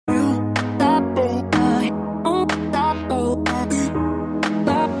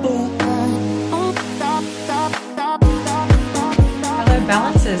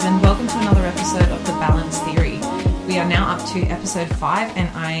to episode 5, and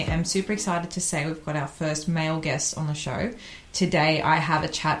I am super excited to say we've got our first male guest on the show. Today I have a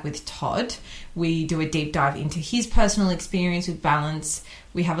chat with Todd. We do a deep dive into his personal experience with balance.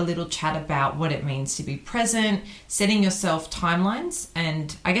 We have a little chat about what it means to be present, setting yourself timelines,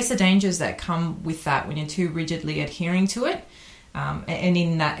 and I guess the dangers that come with that when you're too rigidly adhering to it. And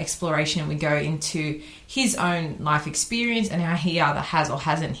in that exploration, we go into his own life experience and how he either has or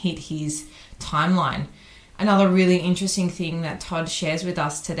hasn't hit his timeline. Another really interesting thing that Todd shares with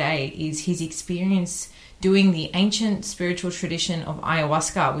us today is his experience doing the ancient spiritual tradition of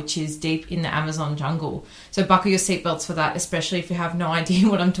Ayahuasca, which is deep in the Amazon jungle. So buckle your seatbelts for that, especially if you have no idea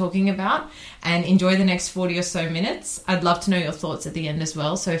what I'm talking about, and enjoy the next 40 or so minutes. I'd love to know your thoughts at the end as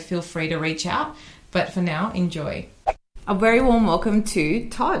well, so feel free to reach out. But for now, enjoy. A very warm welcome to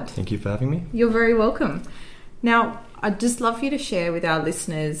Todd. Thank you for having me. You're very welcome. Now, I'd just love for you to share with our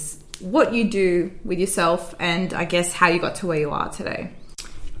listeners what you do with yourself and I guess how you got to where you are today.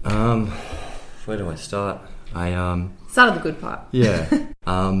 Where do I start? Start at the good part. Yeah.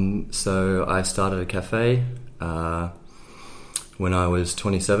 So I started a cafe when I was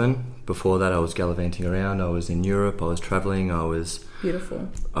 27. Before that, I was gallivanting around. I was in Europe. I was traveling. Beautiful.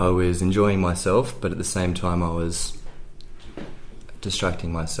 I was enjoying myself, but at the same time, I was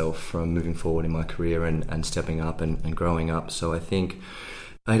distracting myself from moving forward in my career and stepping up and growing up. So I think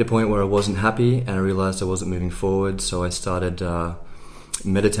I hit a point where I wasn't happy and I realized I wasn't moving forward. So I started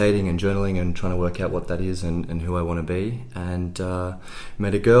meditating and journaling and trying to work out what that is and who I want to be. And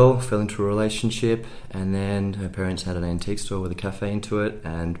met a girl, fell into a relationship, and then her parents had an antique store with a cafe into it.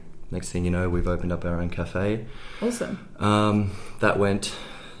 And next thing you know, we've opened up our own cafe. Awesome.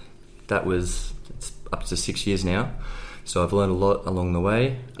 It's up to 6 years now. So I've learned a lot along the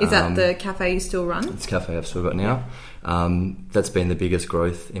way. Is that the cafe you still run? It's a cafe I've still got now. That's been the biggest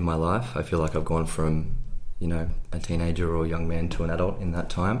growth in my life. I feel like I've gone from, a teenager or a young man to an adult in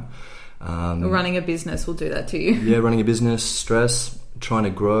that time. Running a business will do that to you. Yeah, running a business, stress, trying to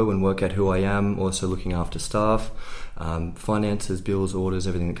grow and work out who I am, also looking after staff, finances, bills, orders,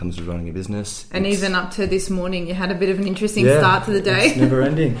 everything that comes with running a business. And even up to this morning, you had a bit of an interesting start to the day. It's never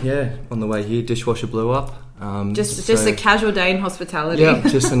ending, yeah. On the way here, dishwasher blew up. Just a casual day in hospitality. Yeah,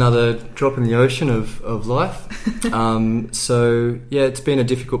 just another drop in the ocean of life. It's been a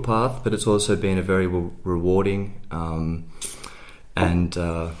difficult path, but it's also been a very rewarding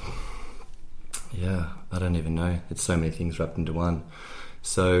I don't even know. It's so many things wrapped into one.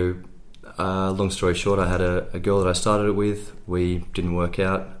 So, long story short, I had a girl that I started it with. We didn't work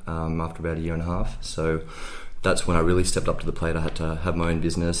out after about a year and a half. So that's when I really stepped up to the plate. I had to have my own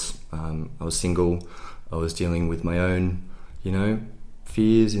business. I was single. I was dealing with my own,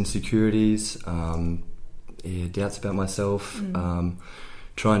 fears, insecurities, doubts about myself,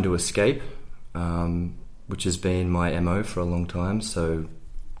 trying to escape, which has been my MO for a long time. So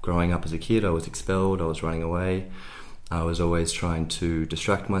growing up as a kid, I was expelled, I was running away. I was always trying to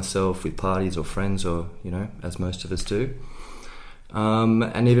distract myself with parties or friends or, as most of us do.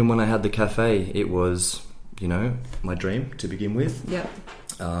 And even when I had the cafe, it was, my dream to begin with. Yep.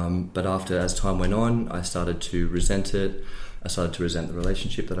 But as time went on, I started to resent it. I started to resent the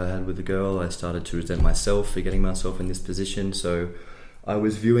relationship that I had with the girl. I started to resent myself for getting myself in this position. So I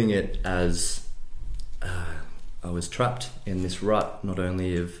was viewing it as I was trapped in this rut, not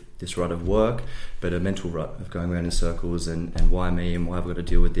only of this rut of work, but a mental rut of going around in circles and why me and why I've got to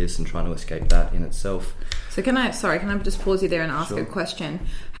deal with this and trying to escape that in itself. So can I just pause you there and ask Sure. a question?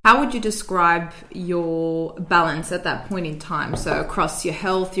 How would you describe your balance at that point in time? So across your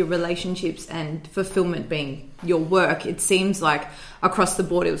health, your relationships, and fulfillment being your work, it seems like across the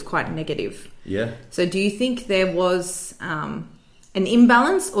board it was quite negative. Yeah. So do you think there was an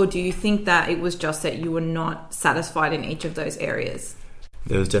imbalance, or do you think that it was just that you were not satisfied in each of those areas?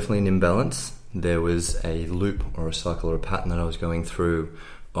 There was definitely an imbalance. There was a loop or a cycle or a pattern that I was going through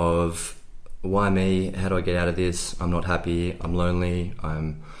of why me? How do I get out of this? I'm not happy. I'm lonely.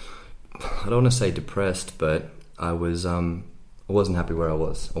 I don't want to say depressed, but I wasn't happy where I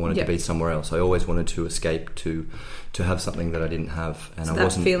was. I wanted to be somewhere else. I always wanted to escape to have something that I didn't have, and so I that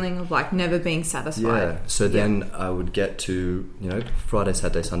wasn't feeling of like never being satisfied. Yeah. So then I would get to Friday,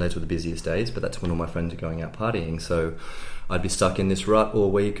 Saturday, Sundays were the busiest days, but that's when all my friends are going out partying. So I'd be stuck in this rut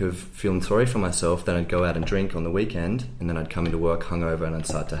all week of feeling sorry for myself. Then I'd go out and drink on the weekend, and then I'd come into work hungover, and I'd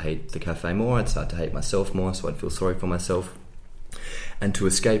start to hate the cafe more. I'd start to hate myself more, so I'd feel sorry for myself. And to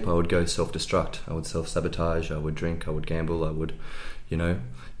escape, I would go self-destruct. I would self-sabotage. I would drink. I would gamble. I would,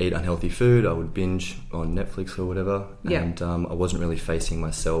 eat unhealthy food. I would binge on Netflix or whatever. Yeah. And I wasn't really facing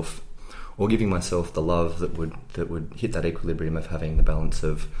myself or giving myself the love that would hit that equilibrium of having the balance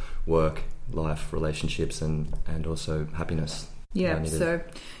of work, life, relationships, and also happiness. Yeah. So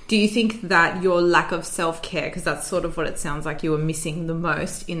do you think that your lack of self-care, because that's sort of what it sounds like you were missing the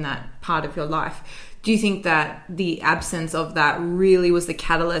most in that part of your life, do you think that the absence of that really was the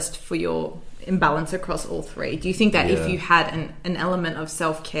catalyst for your imbalance across all three? Do you think that if you had an element of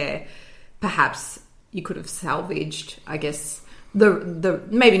self-care, perhaps you could have salvaged, I guess, the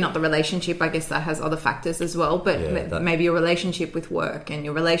maybe not the relationship, I guess that has other factors as well, but maybe your relationship with work and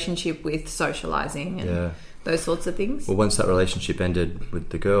your relationship with socializing and those sorts of things? Well, once that relationship ended with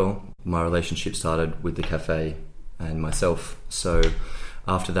the girl, my relationship started with the cafe and myself. So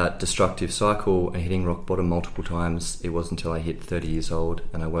after that destructive cycle and hitting rock bottom multiple times, it wasn't until I hit 30 years old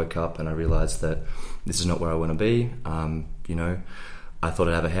and I woke up and I realized that this is not where I want to be. I thought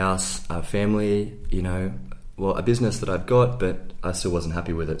I'd have a house, a family, a business that I've got, but I still wasn't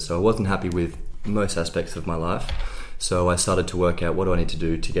happy with it. So I wasn't happy with most aspects of my life. So I started to work out, what do I need to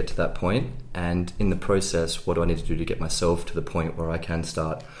do to get to that point? And in the process, what do I need to do to get myself to the point where I can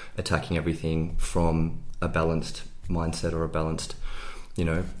start attacking everything from a balanced mindset or a balanced,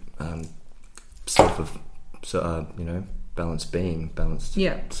 balanced being, balanced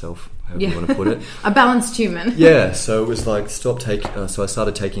self, however you want to put it. A balanced human. Yeah, so it was like so I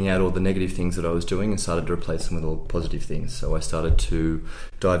started taking out all the negative things that I was doing and started to replace them with all positive things. So I started to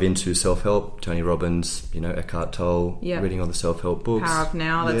dive into self-help, Tony Robbins, Eckhart Tolle, reading all the self-help books. Power of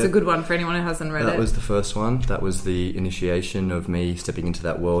Now, that's a good one for anyone who hasn't read it. That was the first one. That was the initiation of me stepping into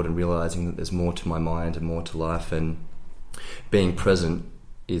that world and realising that there's more to my mind and more to life, and being present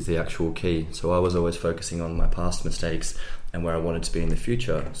is the actual key. So I was always focusing on my past mistakes and where I wanted to be in the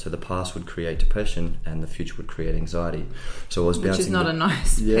future. So the past would create depression and the future would create anxiety. So I was bouncing. Which is not a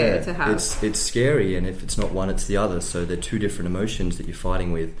nice pair to have. It's scary, and if it's not one, it's the other. So they're two different emotions that you're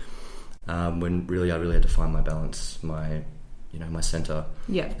fighting with. When really I had to find my balance, my center,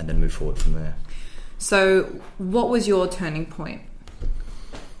 and then move forward from there. So what was your turning point?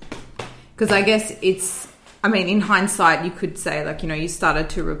 Because I guess in hindsight, you could say, you started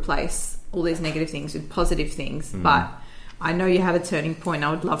to replace all these negative things with positive things, but I know you have a turning point. I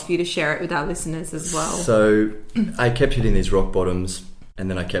would love for you to share it with our listeners as well. So I kept hitting these rock bottoms, and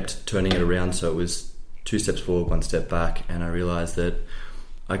then I kept turning it around. So it was 2 steps forward, 1 step back, and I realized that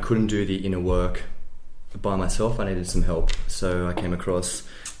I couldn't do the inner work by myself. I needed some help. So I came across...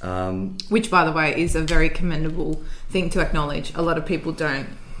 which, by the way, is a very commendable thing to acknowledge. A lot of people don't...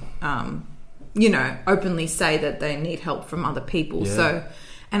 openly say that they need help from other people. Yeah. So,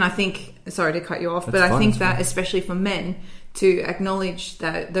 and I think, sorry to cut you off, but I think that especially for men, to acknowledge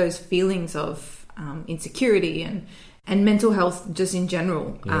that those feelings of insecurity and mental health just in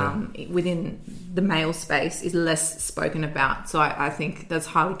general within the male space is less spoken about. So I think that's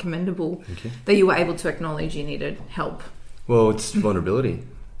highly commendable that you were able to acknowledge you needed help. Well, it's vulnerability,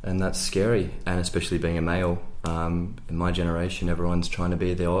 and that's scary, and especially being a male. In my generation, everyone's trying to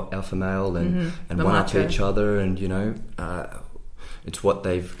be the alpha male and one up each other, and it's what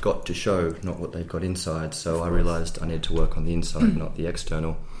they've got to show, not what they've got inside. So I realised I needed to work on the inside, not the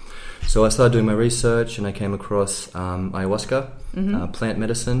external. So I started doing my research, and I came across ayahuasca, plant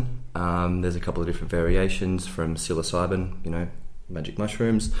medicine. There's a couple of different variations, from psilocybin, magic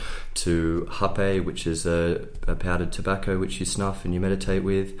mushrooms, to hape, which is a powdered tobacco which you snuff and you meditate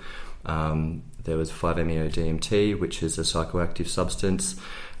with. There was 5-MeO-DMT, which is a psychoactive substance.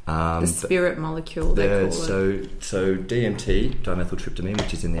 The spirit molecule, they call it. So DMT, dimethyltryptamine,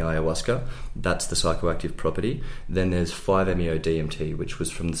 which is in the ayahuasca, that's the psychoactive property. Then there's 5-MeO-DMT, which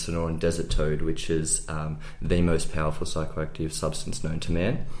was from the Sonoran desert toad, which is the most powerful psychoactive substance known to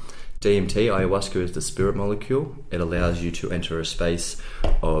man. DMT, ayahuasca, is the spirit molecule. It allows you to enter a space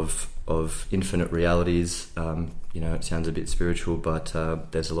of infinite realities. It sounds a bit spiritual, but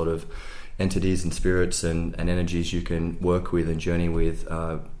there's a lot of entities and spirits and energies you can work with and journey with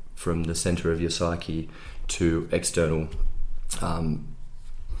from the center of your psyche to external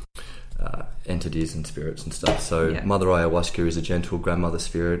entities and spirits and stuff. So Mother Ayahuasca is a gentle grandmother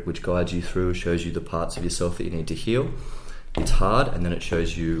spirit which guides you through, shows you the parts of yourself that you need to heal. It's hard, and then it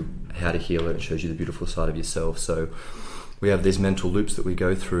shows you how to heal it. It shows you the beautiful side of yourself. So we have these mental loops that we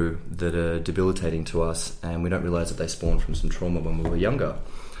go through that are debilitating to us, and we don't realise that they spawn from some trauma when we were younger.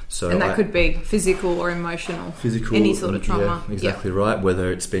 And that could be physical or emotional. Any sort of trauma. Yeah, exactly right. Whether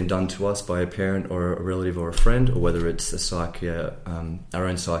it's been done to us by a parent or a relative or a friend, or whether it's a psyche, our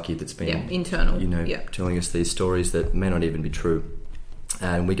own psyche that's been internal, telling us these stories that may not even be true,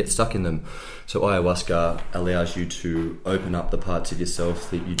 and we get stuck in them. So ayahuasca allows you to open up the parts of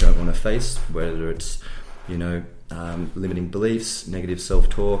yourself that you don't want to face, whether it's limiting beliefs, negative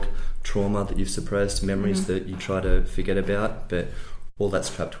self-talk, trauma that you've suppressed, memories that you try to forget about, but all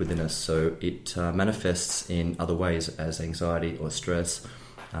that's trapped within us. So it manifests in other ways as anxiety or stress,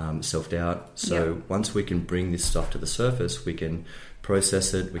 self-doubt. So once we can bring this stuff to the surface, we can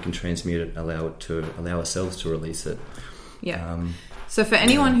process it, we can transmute it, allow ourselves to release it. So for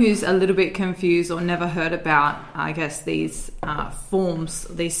anyone who's a little bit confused or never heard about, I guess, these forms,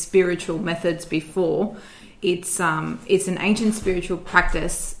 these spiritual methods before, it's an ancient spiritual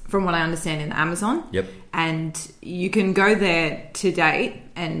practice, from what I understand, in the Amazon. Yep. And you can go there to date,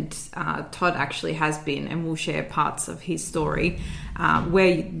 and Todd actually has been, and will share parts of his story, where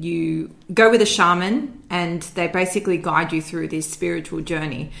you go with a shaman and they basically guide you through this spiritual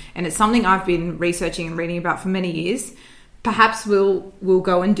journey. And it's something I've been researching and reading about for many years. Perhaps we'll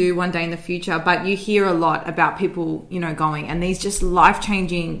go and do one day in the future, but you hear a lot about people, going, and these just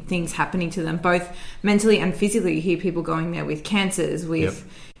life-changing things happening to them, both mentally and physically. You hear people going there with cancers, with,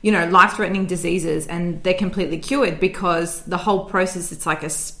 life-threatening diseases, and they're completely cured because the whole process, it's like a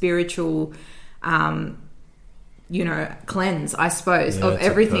spiritual, cleanse, I suppose, of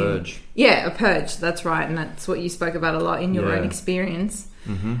everything. A purge. Yeah, a purge. That's right. And that's what you spoke about a lot in your own experience.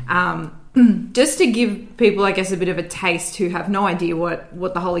 Mm-hmm. Just to give people, I guess, a bit of a taste who have no idea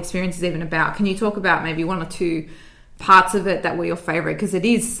what the whole experience is even about, can you talk about maybe one or two parts of it that were your favorite? Because it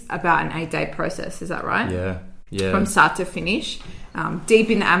is about an 8-day process, is that right? Yeah. From start to finish. Deep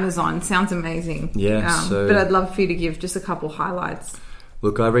in the Amazon. Sounds amazing. Yeah. But I'd love for you to give just a couple highlights.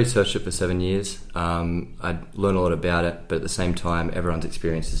 Look, I researched it for 7 years. I learned a lot about it, but at the same time, everyone's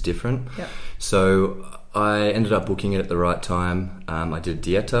experience is different. Yep. So I ended up booking it at the right time. I did a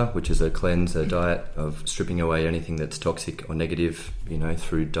dieta, which is a cleanse, a diet of stripping away anything that's toxic or negative,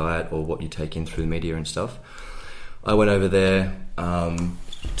 through diet or what you take in through the media and stuff. I went over there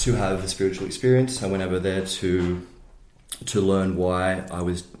to have a spiritual experience. I went over there to learn why I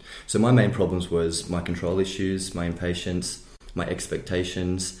was... So my main problems was my control issues, my impatience, my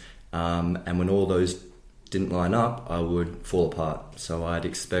expectations, and when all those didn't line up, I would fall apart. So I'd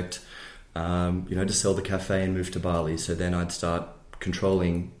expect, to sell the cafe and move to Bali. So then I'd start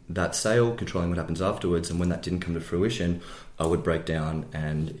controlling that sale, controlling what happens afterwards, and when that didn't come to fruition, I would break down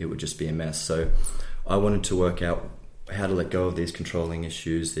and it would just be a mess. So I wanted to work out how to let go of these controlling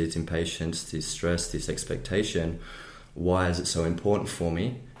issues, this impatience, this stress, this expectation. Why is it so important for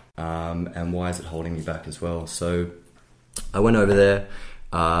me? And why is it holding me back as well? So I went over there.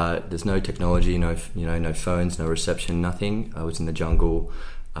 There's no technology, no phones, no reception, nothing. I was in the jungle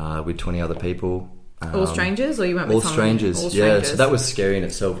with 20 other people. All strangers, or you went with all strangers? Yeah, so that was scary in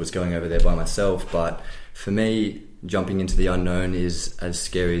itself, was going over there by myself. But for me, jumping into the unknown is as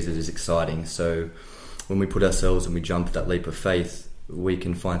scary as it is exciting. So when we put ourselves and we jump that leap of faith, we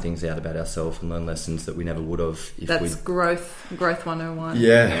can find things out about ourselves and learn lessons that we never would have. That's growth 101.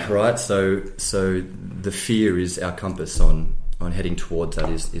 Yeah, right. So the fear is our compass on heading towards that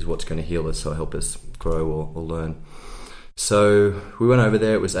is what's going to heal us, or help us grow or learn. So we went over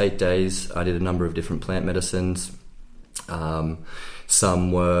there. It was 8 days. I did a number of different plant medicines.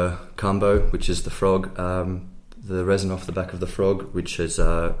 Some were kambo, which is the frog, the resin off the back of the frog, which is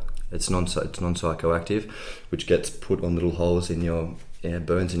it's non-psychoactive, which gets put on little holes in your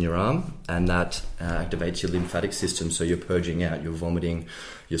burns in your arm, and that activates your lymphatic system. So you're purging out, you're vomiting,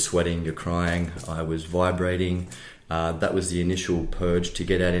 you're sweating, you're crying. I was vibrating. That was the initial purge to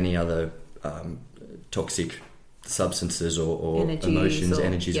get out any other toxic substances or emotions,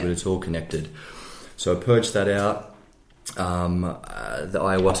 energies, but it's all connected. So I purged that out. The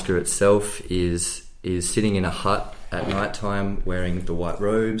ayahuasca itself is sitting in a hut at night time wearing the white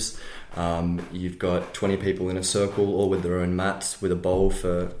robes. You've got 20 people in a circle, all with their own mats, with a bowl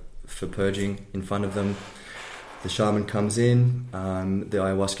for purging in front of them. The shaman comes in. The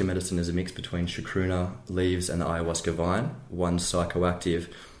ayahuasca medicine is a mix between chacruna leaves and the ayahuasca vine. One's psychoactive,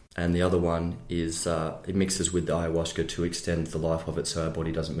 and the other one is it mixes with the ayahuasca to extend the life of it, so our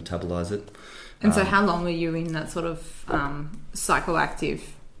body doesn't metabolize it. And so how long are you in that sort of psychoactive,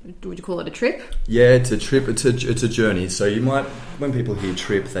 would you call it a trip? Yeah, it's a trip. It's a journey. So you might, when people hear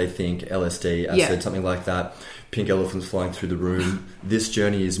trip, they think LSD, acid, something like that. Pink elephants flying through the room. This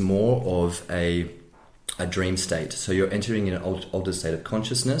journey is more of a dream state. So you're entering in an altered state of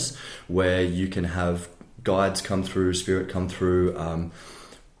consciousness where you can have guides come through, spirit come through,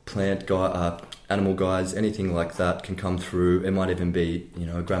 animal guides, anything like that can come through. It might even be,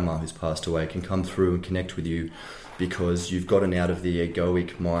 a grandma who's passed away can come through and connect with you, because you've gotten out of the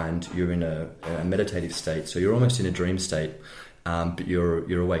egoic mind. You're in a meditative state, so you're almost in a dream state, but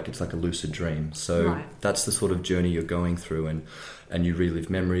you're awake. It's like a lucid dream. So that's the sort of journey you're going through, and you relive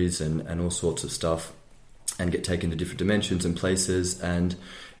memories and all sorts of stuff, and get taken to different dimensions and places, and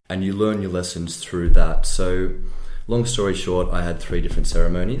you learn your lessons through that. So long story short, I had 3 different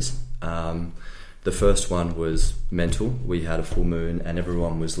ceremonies. The first one was mental. We had a full moon and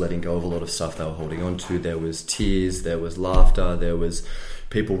everyone was letting go of a lot of stuff they were holding on to. There was tears, there was laughter, there was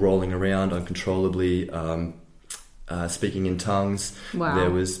people rolling around uncontrollably, speaking in tongues. Wow. There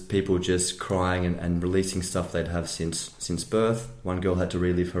was people just crying and releasing stuff they'd have since birth. One girl had to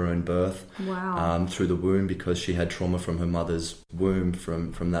relive her own birth. Wow. Through the womb because she had trauma from her mother's womb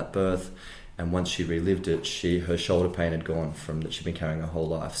from that birth. And once she relived it, her shoulder pain had gone from that she'd been carrying her whole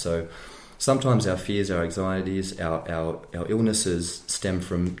life. So sometimes our fears, our anxieties, our illnesses stem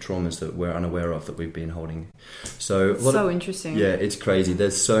from traumas that we're unaware of that we've been holding. So interesting. Yeah, it's crazy.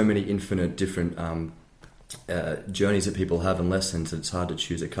 There's so many infinite different journeys that people have and lessons. It's hard to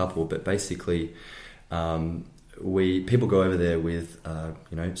choose a couple, but basically, people go over there with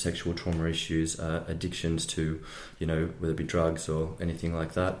sexual trauma issues, addictions to whether it be drugs or anything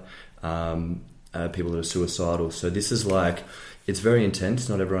like that. People that are suicidal. So this is like, it's very intense.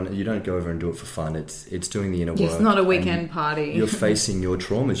 Not everyone, you don't go over and do it for fun. It's doing the inner work. It's not a weekend party. You're facing your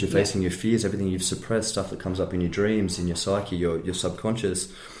traumas, you're facing your fears, everything you've suppressed, stuff that comes up in your dreams, in your psyche, your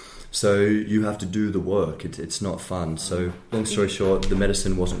subconscious. So you have to do the work. It's not fun. So long story short, the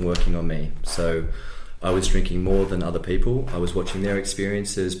medicine wasn't working on me. So I was drinking more than other people. I was watching their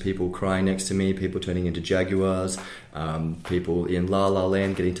experiences, people crying next to me, people turning into jaguars, people in La La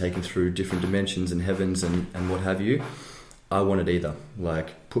Land getting taken through different dimensions and heavens and what have you. I wanted either.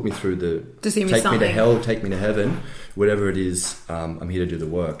 Like, put me through take me to hell, take me to heaven, whatever it is, I'm here to do the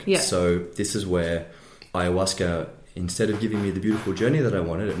work. Yeah. So this is where ayahuasca, instead of giving me the beautiful journey that I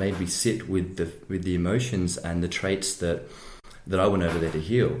wanted, it made me sit with the emotions and the traits that I went over there to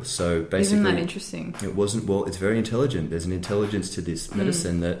heal. So basically, isn't that interesting? It wasn't. Well, it's very intelligent. There's an intelligence to this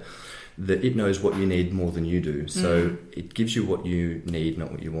medicine that it knows what you need more than you do. So it gives you what you need,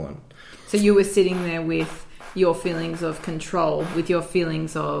 not what you want. So you were sitting there with your feelings of control, with your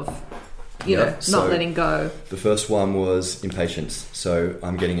feelings of not letting go. The first one was impatience. So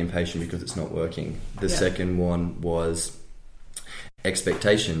I'm getting impatient because it's not working. The second one was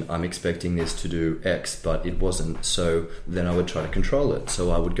expectation. I'm expecting this to do X, but it wasn't. So then I would try to control it.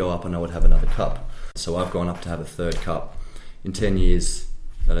 So I would go up and I would have another cup. So I've gone up to have a third cup. In 10 years,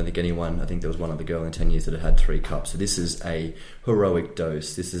 I think there was one other girl in 10 years that had 3 cups. So this is a heroic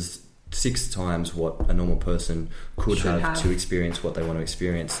dose. This is 6 times what a normal person could have to experience what they want to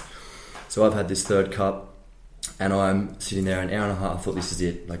experience. So I've had this third cup and I'm sitting there an hour and a half. I thought, this is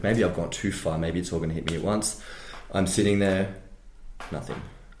it. Like, maybe I've gone too far. Maybe it's all going to hit me at once. I'm sitting there, nothing.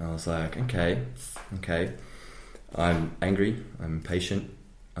 And I was like, okay. I'm angry. I'm impatient.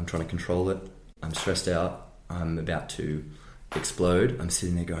 I'm trying to control it. I'm stressed out. I'm about to explode. I'm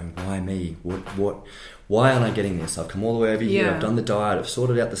sitting there going, why me? Why aren't I getting this? I've come all the way over here. I've done the diet. I've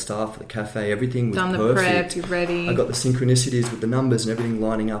sorted out the staff at the cafe. Everything was perfect. Done the prep. You're ready. I got the synchronicities with the numbers and everything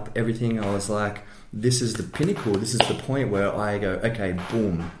lining up. Everything. I was like, this is the pinnacle. This is the point where I go, okay,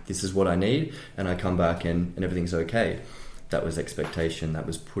 boom, this is what I need. And I come back and everything's okay. That was expectation. That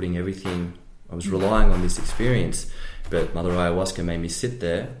was putting everything. I was relying on this experience. But Mother Ayahuasca made me sit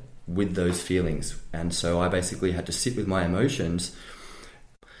there with those feelings. And so I basically had to sit with my emotions.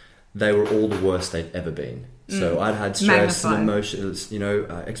 They were all the worst they'd ever been. So I'd had stress and emotions,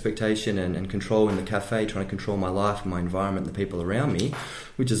 expectation and control in the cafe, trying to control my life, my environment, the people around me,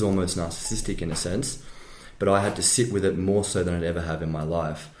 which is almost narcissistic in a sense. But I had to sit with it more so than I'd ever have in my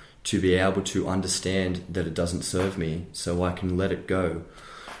life to be able to understand that it doesn't serve me, so I can let it go.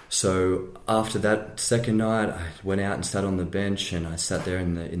 So after that second night, I went out and sat on the bench and I sat there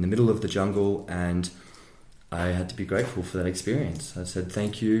in the middle of the jungle, and I had to be grateful for that experience. I said,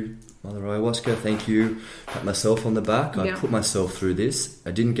 thank you, Mother Ayahuasca, thank you. Pat myself on the back. I put myself through this.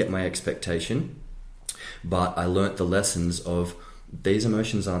 I didn't get my expectation, but I learnt the lessons of these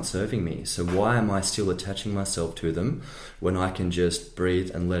emotions aren't serving me. So why am I still attaching myself to them when I can just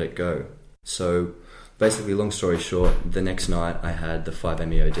breathe and let it go? So basically, long story short, the next night I had the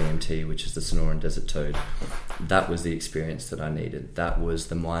 5-MeO-DMT, which is the Sonoran Desert Toad. That was the experience that I needed. That was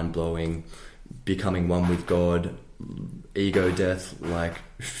the mind-blowing, becoming one with God, ego death, like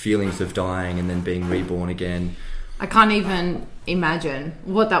feelings of dying and then being reborn again. I can't even imagine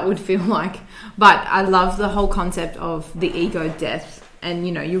what that would feel like. But I love the whole concept of the ego death. And,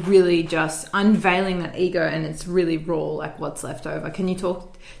 you're really just unveiling that ego and it's really raw, like what's left over. Can you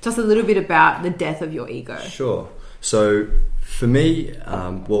talk just a little bit about the death of your ego? Sure. So for me,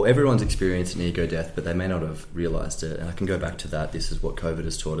 everyone's experienced an ego death, but they may not have realised it. And I can go back to that. This is what COVID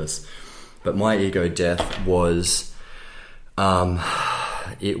has taught us. But my ego death was,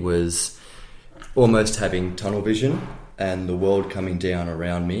 it was almost having tunnel vision and the world coming down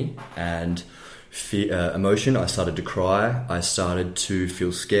around me and emotion. I started to cry. I started to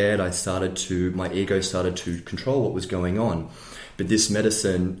feel scared. My ego started to control what was going on. But this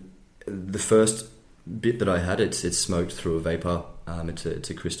medicine, the first bit that I had, it's smoked through a vapor. It's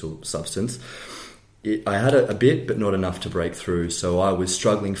a crystal substance. I had a bit, but not enough to break through. So I was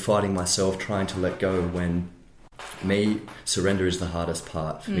struggling, fighting myself, trying to let go. When surrender is the hardest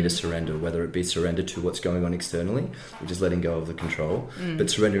part for me to surrender, whether it be surrender to what's going on externally, which is letting go of the control,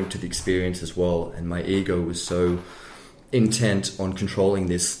 but surrendering to the experience as well. And my ego was so intent on controlling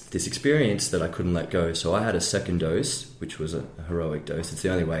this experience that I couldn't let go. So I had a second dose, which was a heroic dose. It's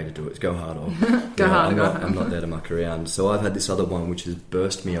the only way to do it. Go hard or I'm not there to muck around. So I've had this other one which has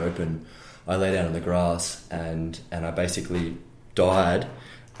burst me open. I lay down in the grass and I basically died.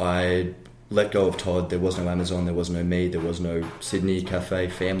 I let go of Todd. There was no Amazon, there was no me, there was no Sydney cafe,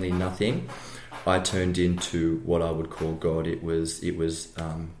 family, nothing. I turned into what I would call God. It was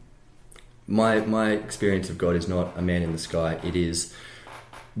my experience of God is not a man in the sky. It is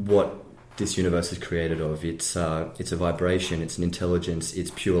what this universe is created of. It's a vibration, it's an intelligence,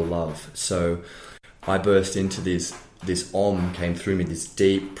 it's pure love. So I burst into this Om came through me, this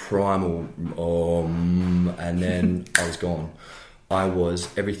deep primal Om, and then I was gone. I was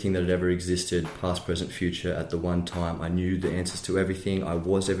everything that had ever existed, past, present, future, at the one time. I knew the answers to everything. I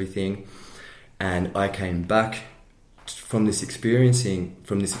was everything. And I came back from this experience,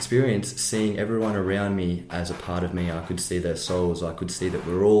 seeing everyone around me as a part of me. I could see their souls. I could see that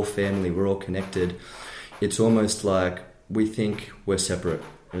we're all family, we're all connected. It's almost like we think we're separate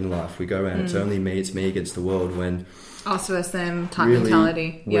in life. We go around, it's only me, it's me against the world, when us versus them type really,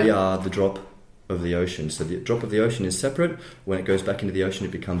 mentality. We are the drop of the ocean. So the drop of the ocean is separate. When it goes back into the ocean,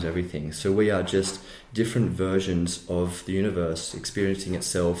 it becomes everything. So we are just different versions of the universe experiencing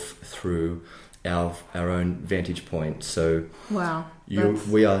itself through our own vantage point. So wow,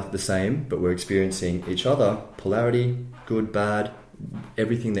 we are the same, but we're experiencing each other. Polarity, good, bad,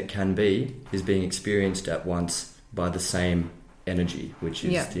 everything that can be is being experienced at once by the same energy, which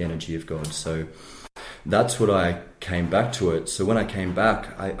is the energy of God. So that's what I came back to it. So when I came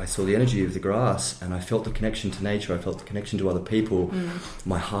back, I saw the energy of the grass and I felt the connection to nature. I felt the connection to other people.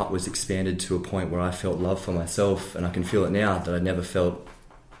 My heart was expanded to a point where I felt love for myself, and I can feel it now that I never felt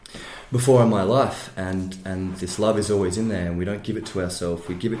before in my life. And this love is always in there, and we don't give it to ourselves.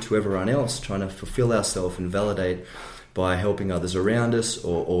 We give it to everyone else, trying to fulfill ourselves and validate by helping others around us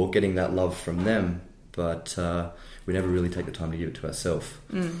or getting that love from them. But we never really take the time to give it to ourselves.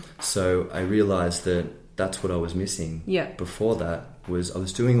 So I realized that that's what I was missing. Before that was I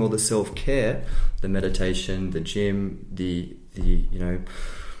was doing all the self-care, the meditation, the gym, the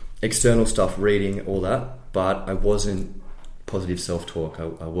external stuff, reading, all that, but I wasn't positive self-talk.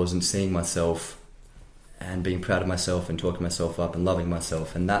 I wasn't seeing myself and being proud of myself and talking myself up and loving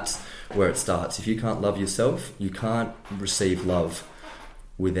myself. And that's where it starts. If you can't love yourself, you can't receive love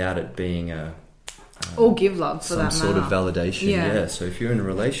without it being or give love for that some sort of validation. So if you're in a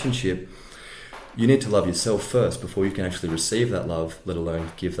relationship, you need to love yourself first before you can actually receive that love, let alone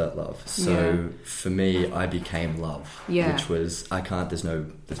give that love. So for me, I became love, which was there's no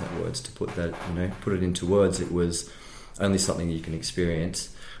words to put that, put it into words. It was only something you can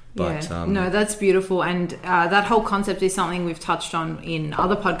experience. But no, that's beautiful. And that whole concept is something we've touched on in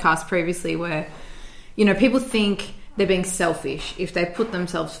other podcasts previously, where people think they're being selfish if they put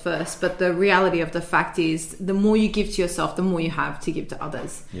themselves first, but the reality of the fact is the more you give to yourself, the more you have to give to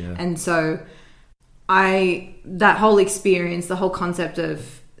others. And so that whole experience, the whole concept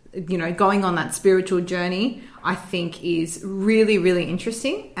of going on that spiritual journey, I think is really, really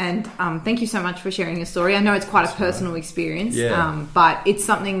interesting. And thank you so much for sharing your story. I know it's quite a personal experience, but it's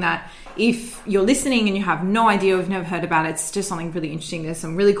something that if you're listening and you have no idea, you've never heard about it, it's just something really interesting. There's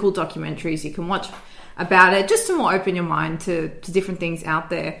some really cool documentaries you can watch about it, just to more open your mind to different things out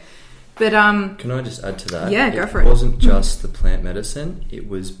there. But can I just add to that? Go for it. It wasn't just the plant medicine, it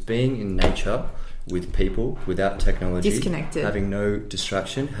was being in nature with people without technology, disconnected, having no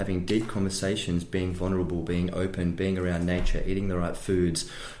distraction, having deep conversations, being vulnerable, being open, being around nature, eating the right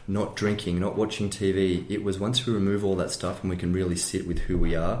foods, not drinking, not watching TV. It was once we remove all that stuff and we can really sit with who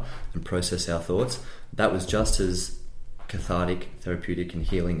we are and process our thoughts, that was just as cathartic, therapeutic and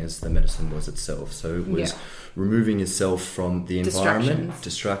healing as the medicine was itself. So it was removing yourself from the environment,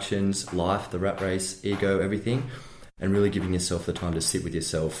 distractions, life, the rat race, ego, everything, and really giving yourself the time to sit with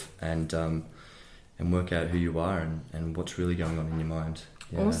yourself and work out who you are and what's really going on in your mind.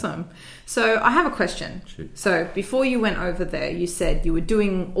 Awesome. So I have a question. Shoot. So before you went over there, you said you were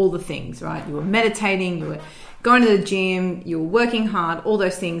doing all the things, right? You were meditating, you were going to the gym, you were working hard, all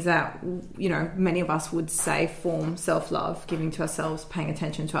those things that, many of us would say form self-love, giving to ourselves, paying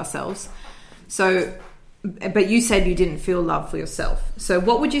attention to ourselves. So, but you said you didn't feel love for yourself. So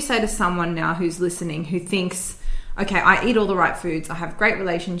what would you say to someone now who's listening who thinks, okay, I eat all the right foods, I have great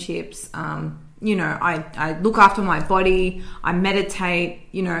relationships, I look after my body, I meditate,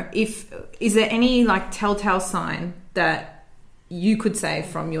 is there any like telltale sign that you could say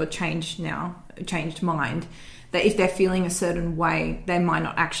from your changed mind, that if they're feeling a certain way, they might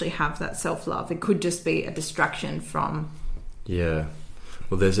not actually have that self-love? It could just be a distraction from... Yeah.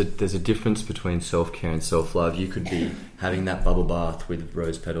 Well, there's a difference between self-care and self-love. You could be having that bubble bath with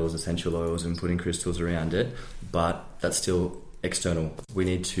rose petals, essential oils, and putting crystals around it, but that's still external. We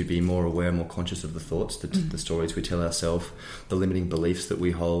need to be more aware, more conscious of the thoughts, the stories we tell ourselves, the limiting beliefs that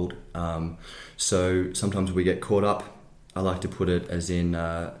we hold. So sometimes we get caught up. I like to put it as in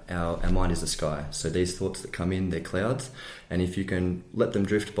our mind is the sky. So these thoughts that come in, they're clouds. And if you can let them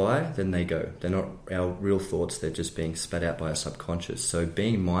drift by, then they go. They're not our real thoughts. They're just being spat out by our subconscious. So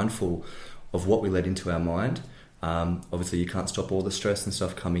being mindful of what we let into our mind. Obviously, you can't stop all the stress and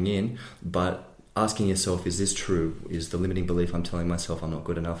stuff coming in, but asking yourself, is this true? Is the limiting belief I'm telling myself I'm not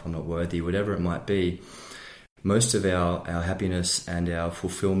good enough, I'm not worthy, whatever it might be. Most of our happiness and our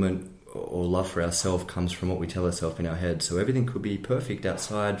fulfillment or love for ourselves comes from what we tell ourselves in our head. So everything could be perfect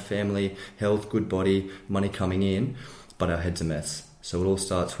outside, family, health, good body, money coming in, but our head's a mess. So it all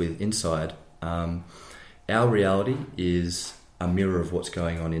starts with inside. Our reality is a mirror of what's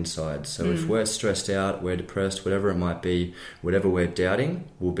going on inside. So if we're stressed out, we're depressed, whatever it might be, whatever we're doubting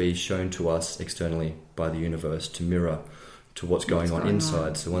will be shown to us externally by the universe to mirror to what's going on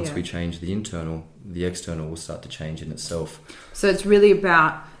inside. So once we change the internal, the external will start to change in itself. So it's really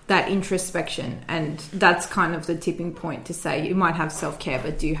about that introspection, and that's kind of the tipping point to say you might have self-care,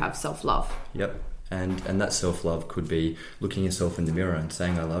 but do you have self-love? Yep. And that self-love could be looking yourself in the mirror and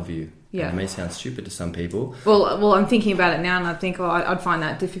saying, I love you. Yeah. And it may sound stupid to some people. Well, I'm thinking about it now and I think, I'd find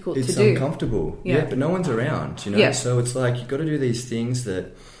that difficult to do. It's uncomfortable. Yeah, but no one's around, Yeah. So it's like, you've got to do these things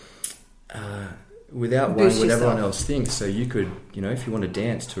that... without worrying what everyone else thinks. So you could, if you want to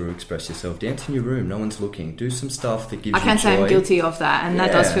dance to express yourself, dance in your room, no one's looking. Do some stuff that gives you joy. I can say I'm guilty of that, and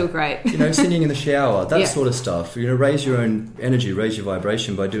that does feel great. Singing in the shower, that sort of stuff. Raise your own energy, raise your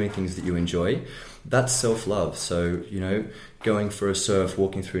vibration by doing things that you enjoy. That's self-love. So, going for a surf,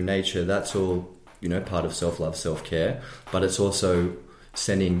 walking through nature, that's all, part of self-love, self-care. But it's also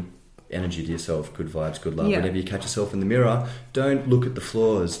sending energy to yourself, good vibes, good love. Whenever you catch yourself in the mirror, don't look at the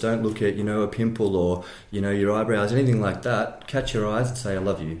flaws, don't look at a pimple or your eyebrows, anything like that. Catch your eyes and say, I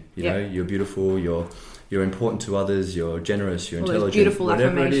love you. You're beautiful, you're important to others, you're generous, you're intelligent, beautiful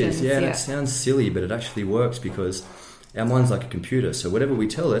whatever it is. And it sounds silly, but it actually works because our mind's like a computer. So whatever we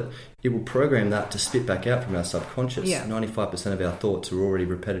tell it, it will program that to spit back out from our subconscious. 95% of our thoughts are already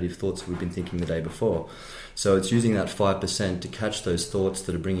repetitive thoughts that we've been thinking the day before. So it's using that 5% to catch those thoughts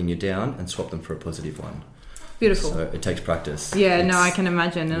that are bringing you down and swap them for a positive one. Beautiful. So it takes practice. I can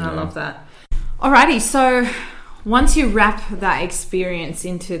imagine, and I love that. Alrighty, so once you wrap that experience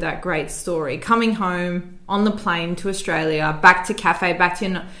into that great story, coming home on the plane to Australia, back to cafe, back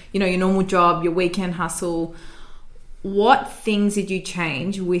to your normal job, your weekend hustle, what things did you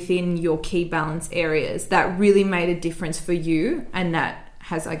change within your key balance areas that really made a difference for you and that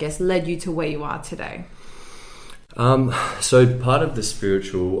has, I guess, led you to where you are today? So part of the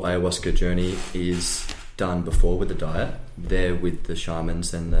spiritual ayahuasca journey is done before with the diet, there with the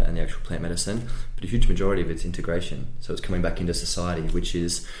shamans and the actual plant medicine, but a huge majority of it's integration. So it's coming back into society, which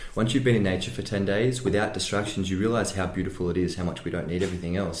is once you've been in nature for 10 days without distractions, you realize how beautiful it is, how much we don't need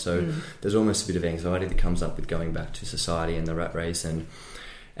everything else. So there's almost a bit of anxiety that comes up with going back to society and the rat race, and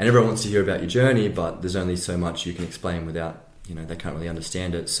everyone wants to hear about your journey, but there's only so much you can explain without, they can't really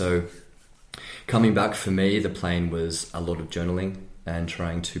understand it. So coming back for me, the plane was a lot of journaling and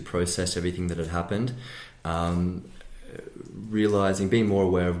trying to process everything that had happened, realizing, being more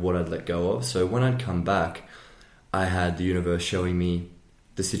aware of what I'd let go of. So when I'd come back, I had the universe showing me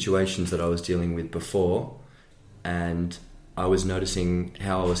the situations that I was dealing with before, and I was noticing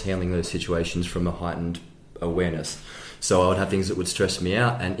how I was handling those situations from a heightened awareness. So I would have things that would stress me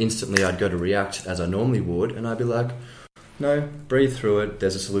out, and instantly I'd go to react as I normally would, and I'd be like, no, breathe through it.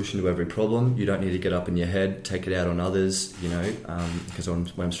 There's a solution to every problem. You don't need to get up in your head, take it out on others, because when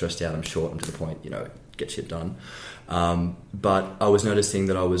I'm stressed out, I'm short and to the point, get shit done. But I was noticing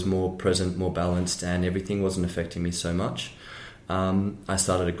that I was more present, more balanced, and everything wasn't affecting me so much. I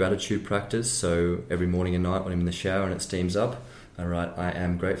started a gratitude practice. So every morning and night when I'm in the shower and it steams up, I write, I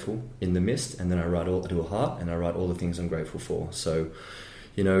am grateful in the mist, and then I do a heart, and I write all the things I'm grateful for. So,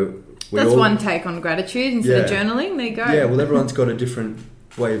 that's one take on gratitude instead of journaling. There you go. Yeah, well, everyone's got a different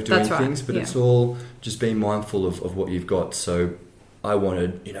way of doing things, but it's all just being mindful of what you've got. So I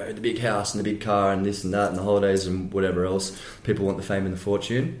wanted, the big house and the big car and this and that and the holidays and whatever else. People want the fame and the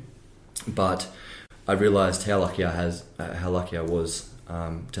fortune. But I realised how lucky I was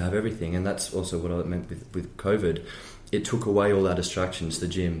to have everything. And that's also what I meant with COVID. It took away all our distractions, the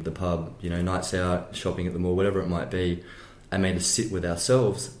gym, the pub, nights out, shopping at the mall, whatever it might be, and made us sit with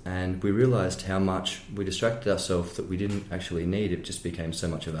ourselves. And we realised how much we distracted ourselves that we didn't actually need. It just became so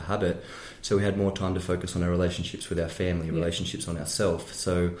much of a habit. So we had more time to focus on our relationships with our family, relationships on ourselves.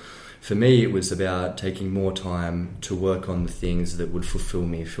 So for me, it was about taking more time to work on the things that would fulfill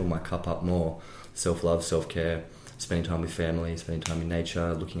me, fill my cup up more. Self-love, self-care, spending time with family, spending time in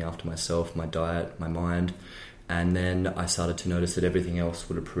nature, looking after myself, my diet, my mind. And then I started to notice that everything else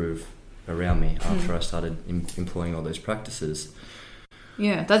would improve around me after I started employing all those practices.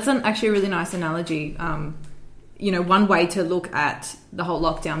 Yeah, that's actually a really nice analogy. One way to look at the whole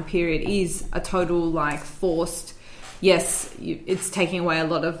lockdown period is a total forced, yes, it's taking away a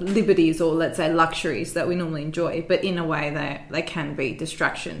lot of liberties or let's say luxuries that we normally enjoy, but in a way they can be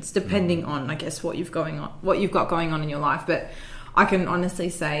distractions depending on, I guess, what you've got going on in your life. But I can honestly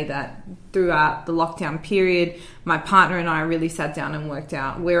say that throughout the lockdown period, my partner and I really sat down and worked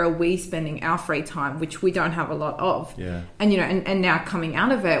out where are we spending our free time, which we don't have a lot of. Yeah. And, and now coming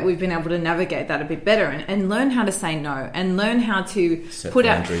out of it, we've been able to navigate that a bit better and learn how to say no and learn how to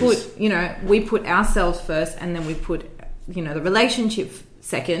we put ourselves first and then we put, the relationship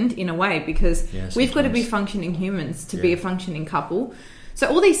second in a way because we've got to be functioning humans to be a functioning couple. So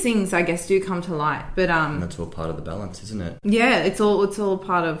all these things, I guess, do come to light, but and that's all part of the balance, isn't it? Yeah, it's all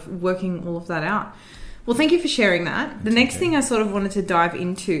part of working all of that out. Well, thank you for sharing that. The next thing I sort of wanted to dive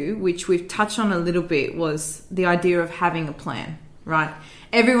into, which we've touched on a little bit, was the idea of having a plan, right?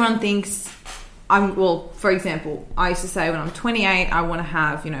 Everyone thinks for example, I used to say when I'm 28, I want to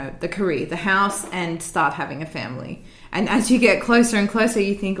have, the career, the house, and start having a family. And as you get closer and closer,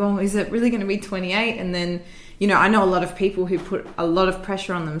 you think, oh, is it really going to be 28? And then, I know a lot of people who put a lot of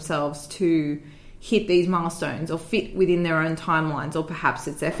pressure on themselves to hit these milestones or fit within their own timelines, or perhaps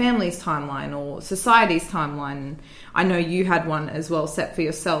it's their family's timeline or society's timeline. I know you had one as well set for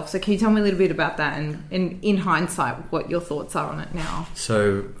yourself. So can you tell me a little bit about that and in hindsight, what your thoughts are on it now?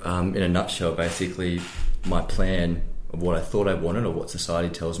 So in a nutshell, basically, my plan of what I thought I wanted or what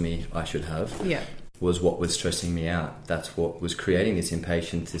society tells me I should have was what was stressing me out. That's what was creating this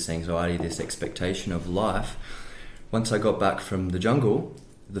impatience, this anxiety, this expectation of life. Once I got back from the jungle,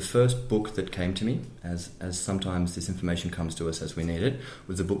 the first book that came to me, as sometimes this information comes to us as we need it,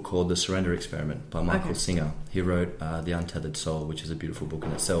 was a book called The Surrender Experiment by Michael Singer. He wrote The Untethered Soul, which is a beautiful book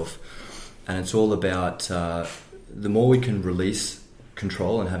in itself. And it's all about the more we can release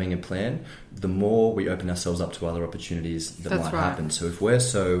control and having a plan, the more we open ourselves up to other opportunities that might happen. So if we're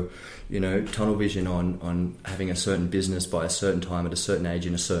so, tunnel vision on having a certain business by a certain time at a certain age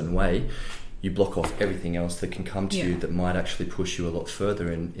in a certain way, you block off everything else that can come to you that might actually push you a lot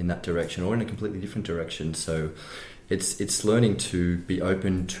further in that direction or in a completely different direction. So it's learning to be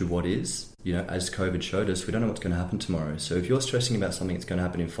open to what is. As COVID showed us, we don't know what's going to happen tomorrow. So if you're stressing about something that's going to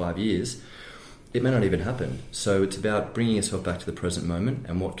happen in 5 years, it may not even happen. So it's about bringing yourself back to the present moment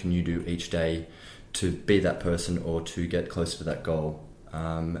and what can you do each day to be that person or to get closer to that goal.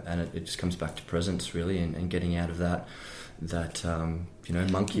 And it just comes back to presence, really, and getting out of that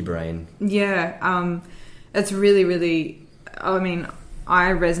monkey brain. It's really, really,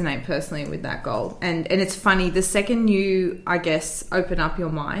 I resonate personally with that goal. And it's funny, the second you, I guess, open up your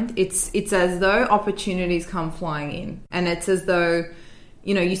mind, it's as though opportunities come flying in. And it's as though,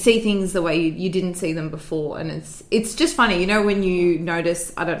 you see things the way you didn't see them before. And it's just funny, when you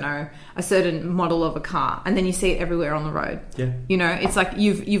notice, I don't know, a certain model of a car and then you see it everywhere on the road. Yeah. It's like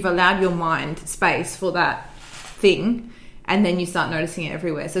you've allowed your mind space for that thing. And then you start noticing it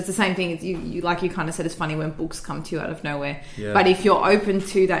everywhere. So it's the same thing as you like you kind of said, it's funny when books come to you out of nowhere. Yeah. But if you're open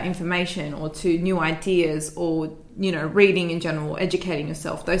to that information or to new ideas or, reading in general, educating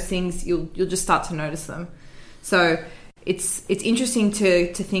yourself, those things, you'll just start to notice them. So it's interesting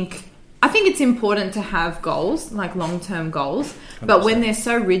to think. I think it's important to have goals, like long-term goals. 100%. But when they're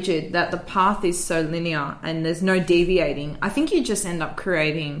so rigid that the path is so linear and there's no deviating, I think you just end up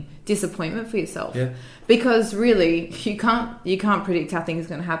creating disappointment for yourself. Yeah. Because really, you can't predict how things are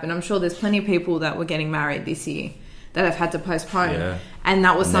going to happen. I'm sure there's plenty of people that were getting married this year that have had to postpone. Yeah. And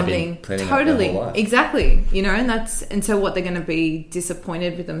that was something totally, exactly, and so what they're going to be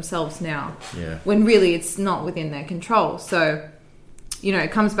disappointed with themselves now. Yeah. When really it's not within their control. So,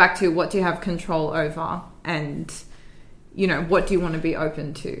 it comes back to what do you have control over and, what do you want to be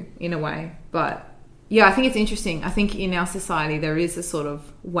open to in a way. But yeah, I think it's interesting. I think in our society there is a sort of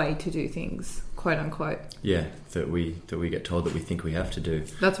way to do things quote unquote. Yeah, that we get told that we think we have to do.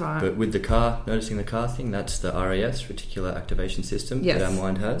 That's right. But with the car, noticing the car thing, that's the RAS, reticular activation system, yes. that our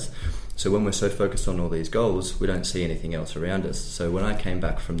mind has. So when we're so focused on all these goals, we don't see anything else around us. So when I came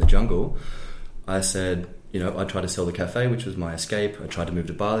back from the jungle, I said, I tried to sell the cafe, which was my escape. I tried to move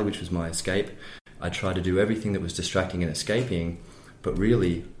to Bali, which was my escape. I tried to do everything that was distracting and escaping, but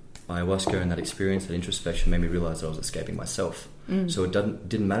really ayahuasca and that experience, that introspection, made me realise that I was escaping myself. So it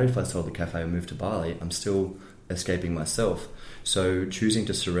didn't matter if I sold the cafe or moved to Bali, I'm still escaping myself. So choosing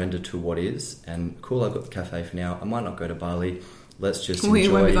to surrender to what is, and cool, I've got the cafe for now, I might not go to Bali, let's just enjoy. We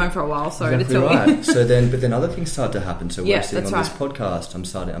won't be going for a while, sorry exactly to tell you. So but then other things start to happen. So we're sitting on right. this podcast,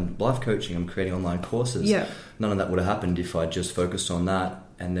 I'm life coaching, I'm creating online courses. Yeah. None of that would have happened if I just focused on that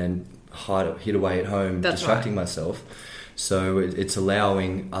and then hid away at home, distracting myself. So it's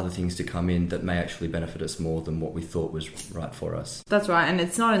allowing other things to come in that may actually benefit us more than what we thought was right for us. That's right. And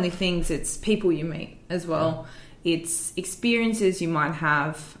it's not only things, it's people you meet as well. Yeah. It's experiences you might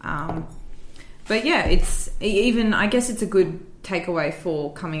have. But yeah, it's even, I guess it's a good takeaway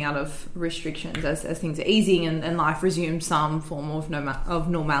for coming out of restrictions as things are easing and life resumes some form of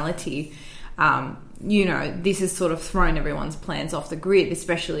normality. This has sort of thrown everyone's plans off the grid,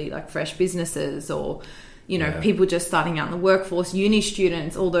 especially like fresh businesses or people just starting out in the workforce, uni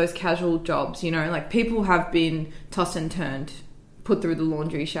students, all those casual jobs, like people have been tossed and turned, put through the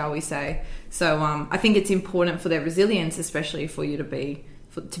laundry, shall we say. So I think it's important for their resilience, especially for you to be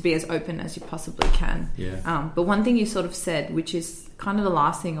as open as you possibly can. Yeah. But one thing you sort of said, which is kind of the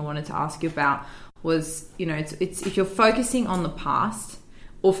last thing I wanted to ask you about, was, it's if you're focusing on the past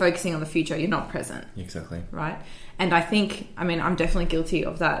or focusing on the future, you're not present. Exactly. Right? And I think, I'm definitely guilty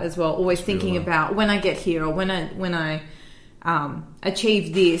of that as well. Always thinking about when I get here or when I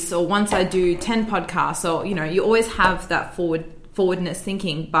achieve this or once I do 10 podcasts or, you always have that forwardness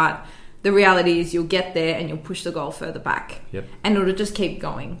thinking, but the reality is you'll get there and you'll push the goal further back. Yep. And it'll just keep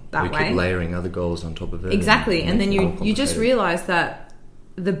going that way. Keep layering other goals on top of it. Exactly. And then you just realize that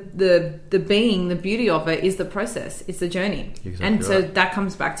the beauty of it is the process. It's the journey. Exactly. And so that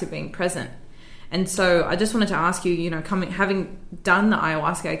comes back to being present. And so I just wanted to ask you, having done the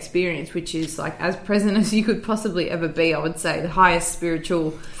ayahuasca experience, which is like as present as you could possibly ever be, I would say the highest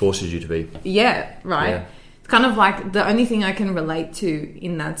spiritual... Forces you to be. Yeah, right. Yeah. It's kind of like the only thing I can relate to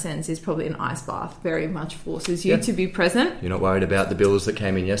in that sense is probably an ice bath. Very much forces you to be present. You're not worried about the bills that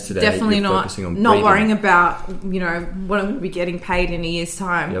came in yesterday. Definitely You're not. Focusing on not breathing. Worrying about, what I'm going to be getting paid in a year's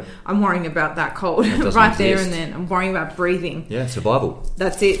time. Yep. I'm worrying about that cold right there and then. I'm worrying about breathing. Yeah, survival.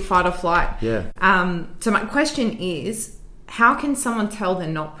 That's it, fight or flight. Yeah. So my question is, how can someone tell they're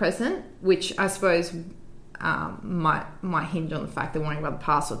not present? Which I suppose might hinge on the fact they're worrying about the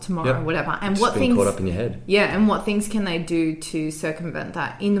past or tomorrow or whatever. And just what being things caught up in your head. Yeah, and what things can they do to circumvent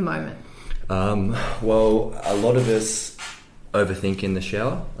that in the moment? Well, a lot of us overthink in the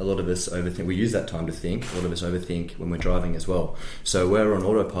shower. A lot of us overthink. We use that time to think. A lot of us overthink when we're driving as well. So we're on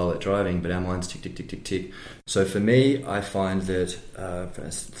autopilot driving, but our mind's tick, tick, tick, tick, tick. So for me, I find that, for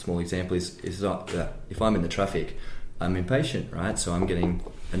a small example, is if I'm in the traffic, I'm impatient, right? So I'm getting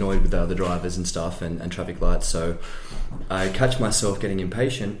annoyed with the other drivers and stuff and traffic lights. So I catch myself getting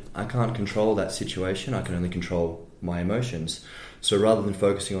impatient. I can't control that situation. I can only control my emotions. So rather than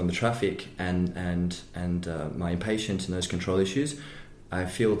focusing on the traffic and my impatience and those control issues, I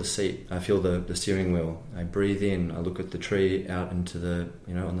feel the seat. I feel the steering wheel. I breathe in. I look at the tree out into the,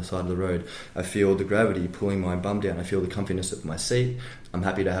 on the side of the road. I feel the gravity pulling my bum down. I feel the comfiness of my seat. I'm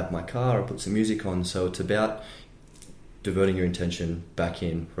happy to have my car. I put some music on. So it's about diverting your intention back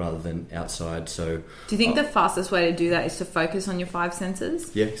in rather than outside. So do you think the fastest way to do that is to focus on your five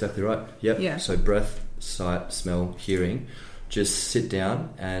senses? Yeah, exactly right. Yep. Yeah. So breath, sight, smell, hearing. Just sit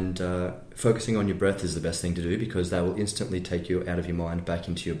down and focusing on your breath is the best thing to do because that will instantly take you out of your mind back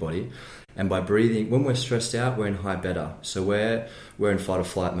into your body. And by breathing, when we're stressed out, we're in high beta. So we're in fight or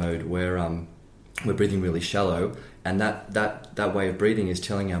flight mode. We're breathing really shallow, and that way of breathing is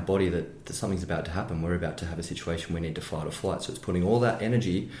telling our body that something's about to happen. We're about to have a situation we need to fight or flight. So it's putting all that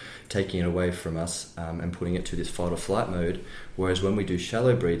energy, taking it away from us, and putting it to this fight or flight mode. Whereas when we do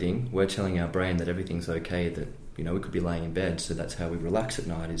shallow breathing, we're telling our brain that everything's okay, that we could be laying in bed. So that's how we relax at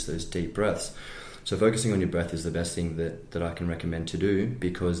night, is those deep breaths. So focusing on your breath is the best thing that I can recommend to do,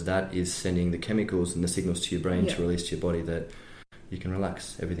 because that is sending the chemicals and the signals to your brain to release to your body that you can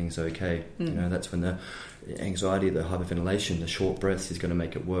relax, everything's okay. That's when the anxiety, the hyperventilation, the short breaths is going to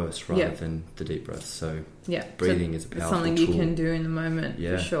make it worse rather than the deep breaths. So breathing is a powerful something tool. you can do in the moment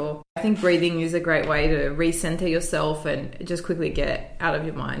for sure. I think breathing is a great way to recenter yourself and just quickly get out of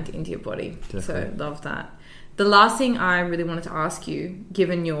your mind into your body. Definitely. So love that. The last thing I really wanted to ask you,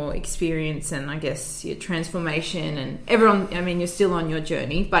 given your experience and I guess your transformation and everyone, I mean, you're still on your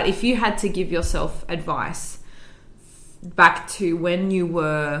journey, but if you had to give yourself advice back to when you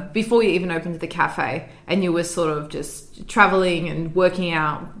were, before you even opened the cafe and you were sort of just traveling and working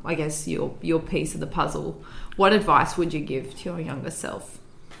out, I guess, your piece of the puzzle, what advice would you give to your younger self?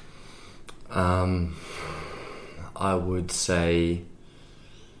 I would say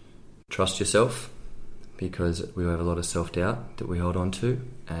trust yourself, because we have a lot of self-doubt that we hold on to,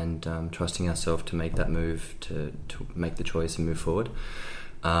 and trusting ourselves to make that move, to make the choice and move forward,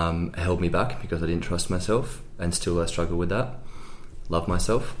 held me back because I didn't trust myself, and still I struggle with that. Love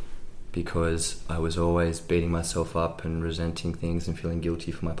myself, because I was always beating myself up and resenting things and feeling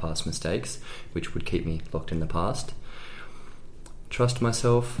guilty for my past mistakes, which would keep me locked in the past. Trust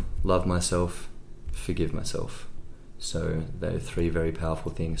myself, love myself, forgive myself. So they're three very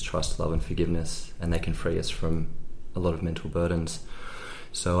powerful things: trust, love and forgiveness, and they can free us from a lot of mental burdens.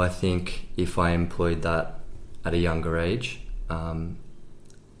 So I think if I employed that at a younger age,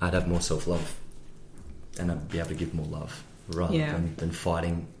 I'd have more self-love, and I'd be able to give more love rather than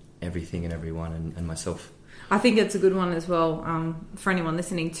fighting everything and everyone and myself. I think it's a good one as well, for anyone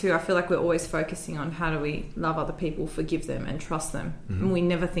listening too. I feel like we're always focusing on how do we love other people, forgive them and trust them. Mm-hmm. And we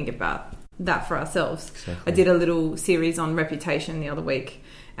never think about that for ourselves. Exactly. I did a little series on reputation the other week,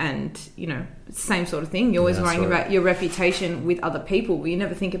 and same sort of thing. You're always worrying about your reputation with other people, but you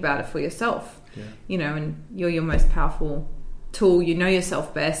never think about it for yourself. And you're your most powerful tool. You know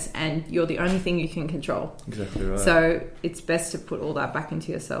yourself best, and you're the only thing you can control. Exactly right. So it's best to put all that back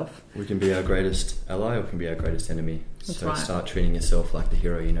into yourself. We can be our greatest ally, or we can be our greatest enemy. That's so right. Start treating yourself like the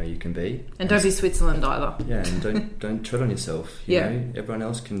hero you know you can be. And don't be Switzerland either. Yeah, and don't tread on yourself. You Yeah. know, everyone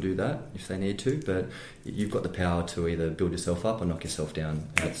else can do that if they need to, but you've got the power to either build yourself up or knock yourself down.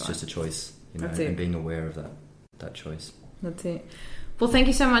 And it's just a choice, That's it. and being aware of that choice. That's it. Well, thank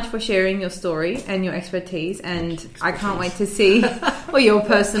you so much for sharing your story and your expertise, and I can't wait to see your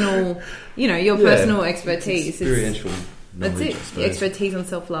personal, personal expertise. Experiential That's knowledge, it. The expertise on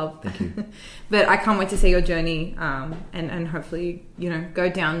self-love. Thank you. But I can't wait to see your journey, and hopefully, go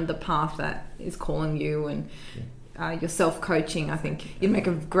down the path that is calling you, and your self-coaching. I think you'd make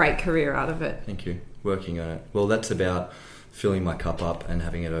a great career out of it. Thank you. Working on it. Well, that's about filling my cup up and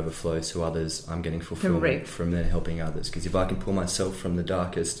having it overflow, so others, I'm getting fulfillment from then helping others. Because if I can pull myself from the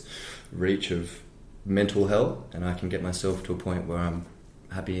darkest reach of mental hell, and I can get myself to a point where I'm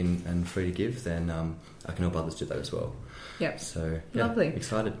happy and free to give, then I can help others do that as well. Yep. So lovely.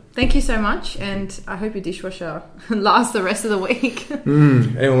 Excited. Thank you so much, and I hope your dishwasher lasts the rest of the week.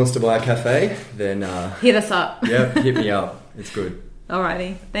 Anyone wants to buy a cafe, then hit us up. Hit me up. It's good.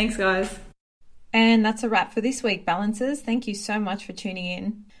 Alrighty. Thanks, guys. And that's a wrap for this week, Balancers. Thank you so much for tuning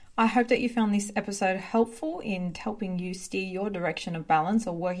in. I hope that you found this episode helpful in helping you steer your direction of balance,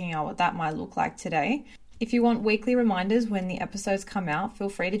 or working out what that might look like today. If you want weekly reminders when the episodes come out, feel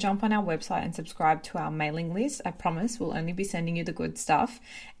free to jump on our website and subscribe to our mailing list. I promise we'll only be sending you the good stuff.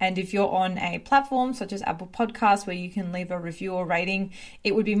 And if you're on a platform such as Apple Podcasts, where you can leave a review or rating,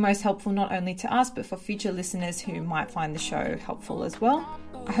 it would be most helpful not only to us, but for future listeners who might find the show helpful as well.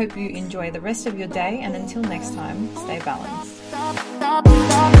 I hope you enjoy the rest of your day, and until next time, stay balanced.